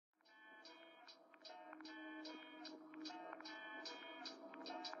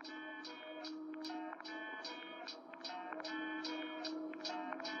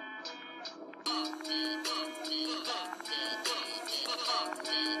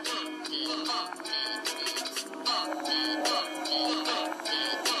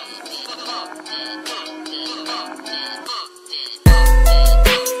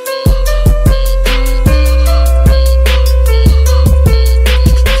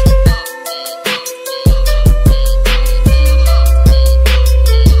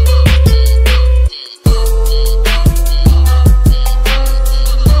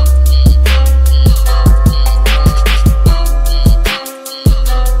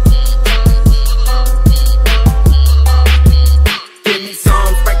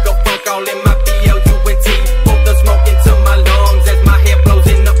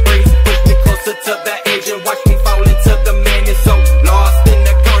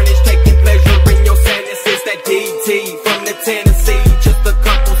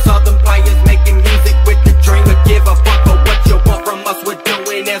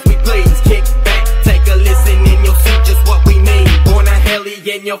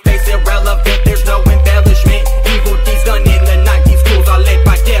in your face, irrelevant, there's no embellishment. Evil deeds done in the 90s, schools are led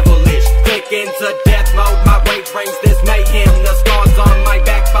by devilish. Click into death mode, my rage brings this mayhem. The scars on my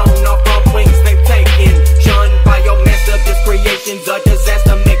backbone are from wings they've taken. Shunned by your master, this creation's a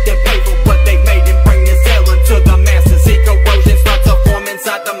disaster. Make them pay for what they made and bring this hell into the masses. See corrosion start to form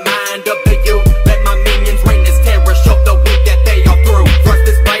inside the mind of the youth. Let my minions rain this terror, show the weak that they are through. Thrust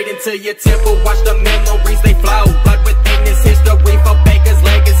this blade into your temple, watch the memories they flow. Blood within this history, for Baker's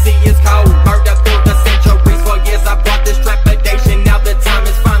legacy is cold. Murder through the centuries, for years I brought this trepidation. Now the time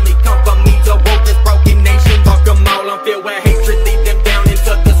has finally come for me to rule this broken nation. Fuck them all, I'm filled with hatred, lead them down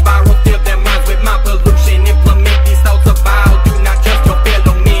into the spiral. Fill their minds with my pollution, implement these thoughts of vile. Do not trust your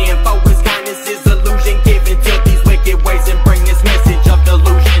fellow men, for his kindness is illusion. Given to these wicked ways and bring this message of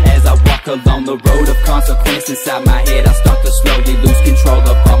delusion. As I walk along the road of consequence, inside my head I start to slowly lose control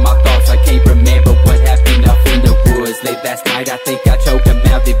of all my thoughts. I can't remember what happened up in the woods late last night. I think I choked a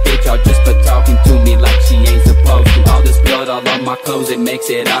mouthy bitch all just for talking to me like she ain't supposed to. All this blood all on my clothes, it makes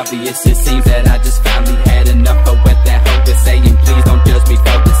it obvious. It seems that I just finally had enough of what that hoe is saying. Please don't judge me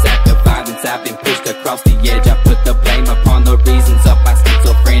for this act of violence. I've been pushed across the edge. I put the blame upon the reasons of my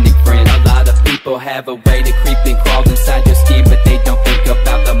schizophrenic friend. A lot of people have a way to creep and crawl inside your skin, but they don't think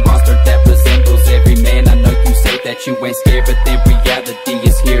about the monster that resembles every man. I know you say that you ain't scared, but then reality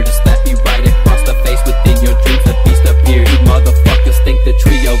is here to slap you right across the face. Within your dreams, the beast appears. You motherfuckers think the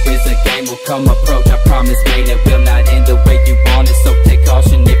trio is a game, will come approach. I